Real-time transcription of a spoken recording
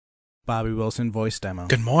Bobby Wilson voice demo.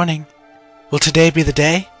 Good morning. Will today be the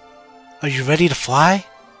day? Are you ready to fly?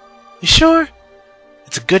 You sure?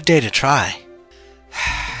 It's a good day to try.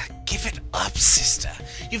 Give it up, sister.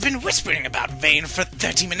 You've been whispering about Vane for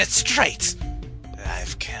 30 minutes straight.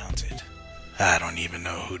 I've counted. I don't even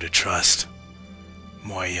know who to trust.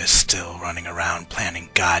 Moya's still running around planning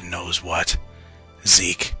God knows what.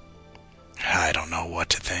 Zeke, I don't know what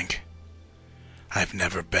to think. I've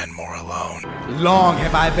never been more alone. Long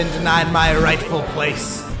have I been denied my rightful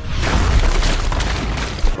place.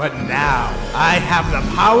 But now, I have the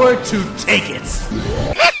power to take it.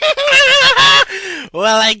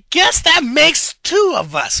 Well, I guess that makes two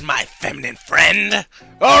of us, my feminine friend.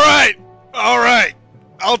 Alright.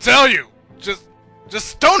 I'll tell you.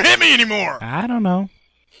 Just don't hit me anymore. I don't know.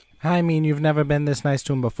 I mean, you've never been this nice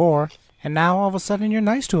to him before, and now all of a sudden you're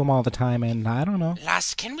nice to him all the time, and I don't know.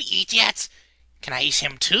 Last, can we eat yet? Can I eat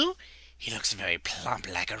him too? He looks very plump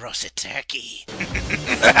like a roasted turkey.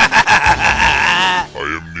 I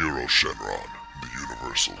am Nero Shenron, the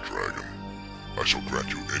Universal Dragon. I shall grant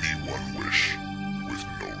you any one wish.